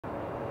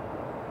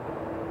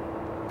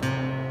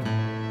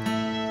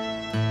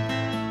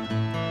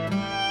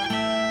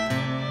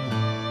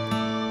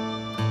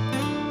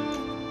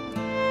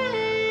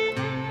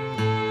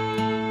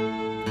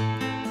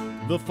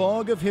The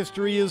fog of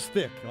history is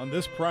thick on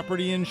this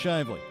property in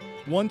Shively.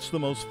 Once the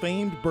most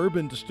famed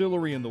bourbon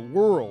distillery in the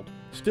world,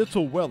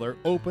 Stitzel Weller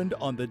opened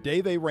on the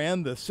day they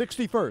ran the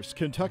 61st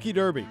Kentucky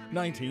Derby,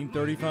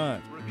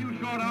 1935. For a few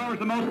short hours,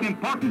 the most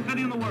important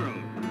city in the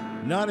world.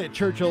 Not at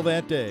Churchill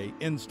that day,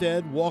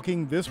 instead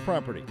walking this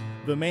property,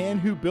 the man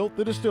who built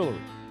the distillery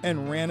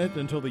and ran it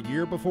until the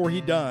year before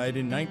he died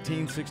in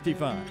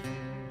 1965,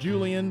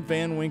 Julian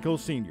Van Winkle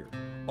Sr.,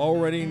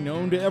 already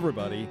known to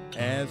everybody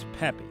as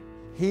Pappy.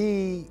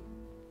 He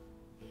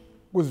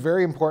was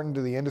very important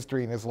to the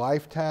industry in his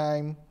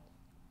lifetime,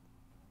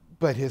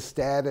 but his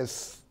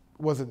status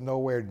wasn't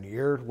nowhere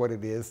near what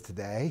it is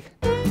today.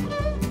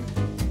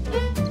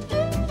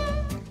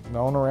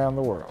 Known around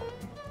the world.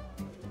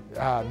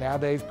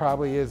 Nowadays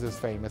probably is as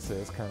famous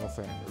as Colonel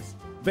Sanders.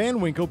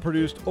 Van Winkle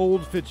produced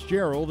Old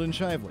Fitzgerald in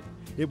Shively.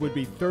 It would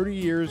be 30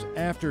 years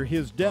after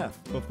his death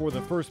before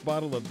the first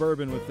bottle of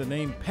bourbon with the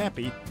name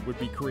Pappy would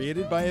be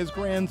created by his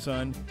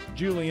grandson,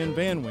 Julian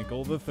Van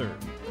Winkle III.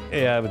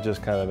 Yeah, it was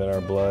just kind of in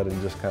our blood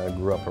and just kind of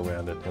grew up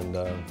around it, and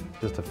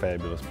just a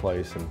fabulous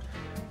place. And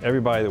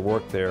everybody that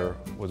worked there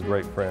was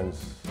great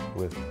friends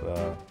with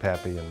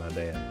Pappy and my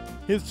dad.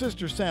 His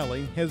sister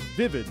Sally has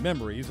vivid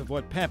memories of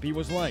what Pappy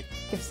was like.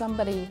 If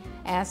somebody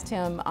asked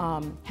him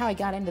how he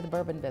got into the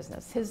bourbon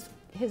business,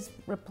 his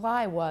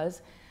reply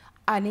was,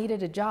 "I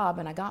needed a job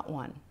and I got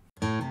one."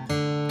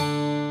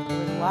 There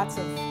was lots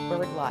of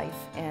bird life,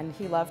 and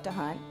he loved to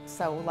hunt,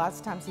 so lots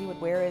of times he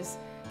would wear his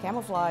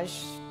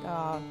camouflage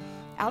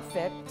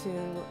outfit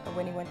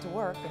when he went to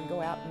work and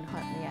go out and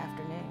hunt in the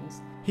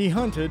afternoons. He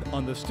hunted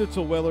on the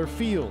Stitzel Weller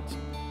fields.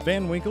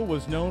 Van Winkle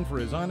was known for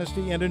his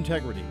honesty and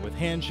integrity with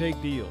handshake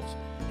deals.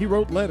 He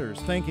wrote letters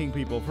thanking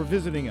people for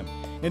visiting him,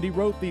 and he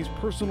wrote these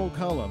personal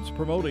columns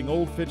promoting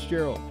Old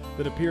Fitzgerald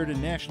that appeared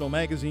in national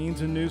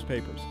magazines and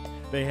newspapers.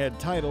 They had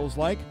titles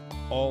like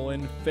 "All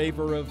in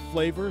Favor of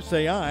Flavor,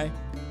 Say Aye,"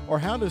 or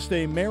 "How to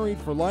Stay Married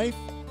for Life."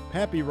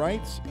 Pappy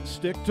writes,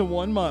 "Stick to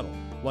one model,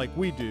 like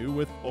we do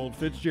with Old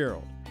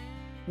Fitzgerald."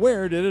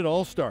 Where did it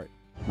all start?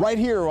 Right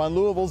here on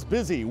Louisville's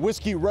busy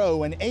Whiskey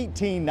Row in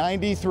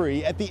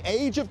 1893, at the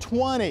age of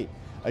 20,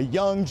 a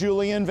young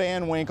Julian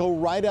Van Winkle,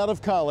 right out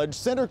of college,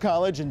 Center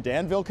College in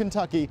Danville,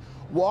 Kentucky,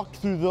 walked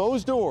through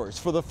those doors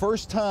for the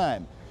first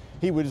time.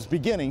 He was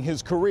beginning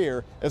his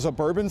career as a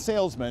bourbon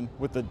salesman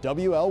with the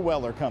W.L.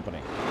 Weller Company.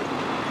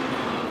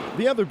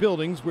 The other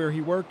buildings where he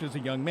worked as a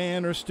young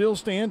man are still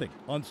standing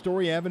on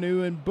Story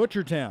Avenue in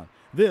Butchertown.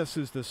 This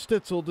is the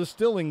Stitzel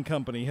Distilling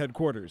Company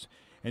headquarters,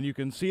 and you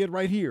can see it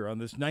right here on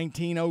this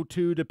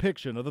 1902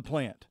 depiction of the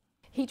plant.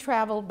 He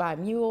traveled by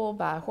mule,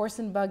 by horse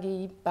and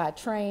buggy, by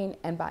train,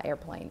 and by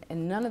airplane,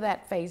 and none of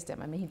that fazed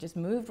him. I mean, he just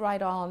moved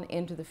right on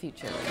into the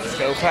future. Let's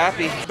go,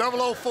 Pappy.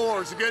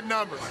 004 is a good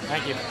number.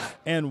 Thank you.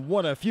 And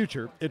what a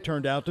future it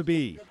turned out to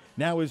be.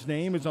 Now his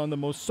name is on the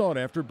most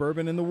sought-after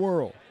bourbon in the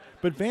world.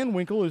 But Van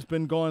Winkle has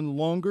been gone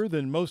longer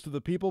than most of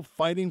the people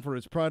fighting for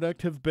his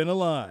product have been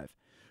alive.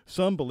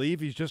 Some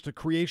believe he's just a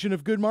creation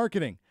of good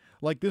marketing,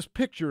 like this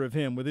picture of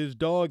him with his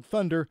dog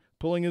Thunder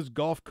pulling his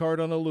golf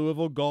cart on a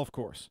Louisville golf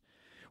course.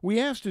 We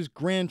asked his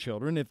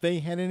grandchildren if they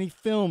had any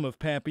film of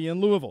Pappy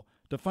in Louisville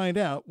to find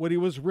out what he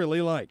was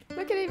really like.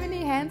 Look at him, isn't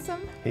he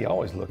handsome? He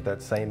always looked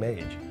that same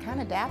age.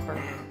 Kind of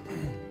dapper.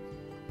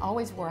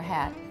 Always wore a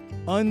hat.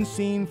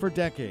 Unseen for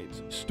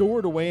decades,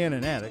 stored away in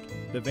an attic,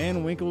 the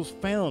Van Winkles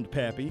found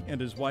Pappy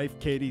and his wife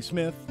Katie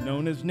Smith,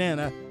 known as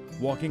Nana,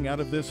 walking out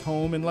of this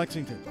home in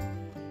Lexington.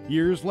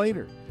 Years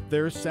later,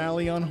 there's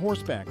Sally on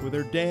horseback with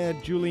her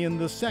dad,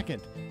 Julian II,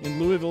 in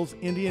Louisville's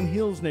Indian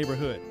Hills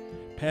neighborhood.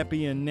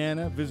 Pappy and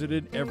Nana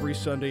visited every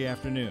Sunday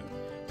afternoon.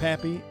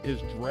 Pappy is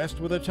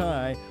dressed with a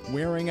tie,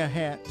 wearing a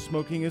hat,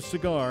 smoking a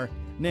cigar,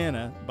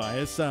 Nana by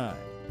his side.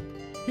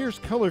 Here's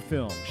color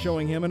film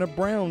showing him in a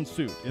brown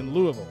suit in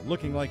Louisville,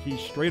 looking like he's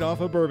straight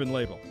off a bourbon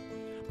label.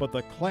 But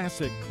the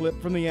classic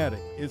clip from the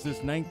attic is this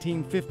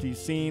 1950s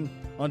scene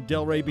on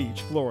Delray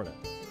Beach, Florida.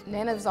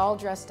 Nana was all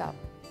dressed up,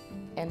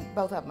 and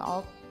both of them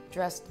all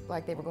dressed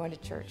like they were going to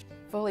church.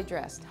 Fully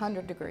dressed,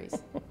 100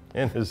 degrees.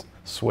 In his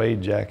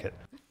suede jacket.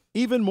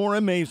 Even more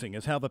amazing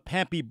is how the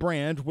Pappy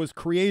brand was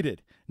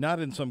created, not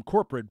in some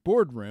corporate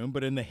boardroom,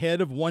 but in the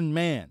head of one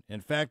man.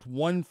 In fact,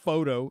 one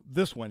photo,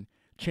 this one,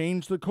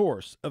 changed the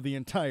course of the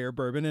entire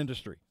bourbon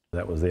industry.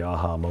 That was the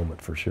aha moment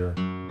for sure.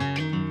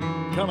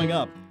 Coming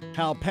up,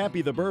 how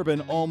Pappy the Bourbon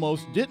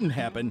almost didn't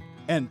happen,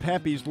 and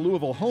Pappy's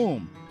Louisville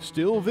home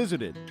still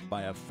visited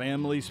by a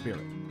family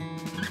spirit.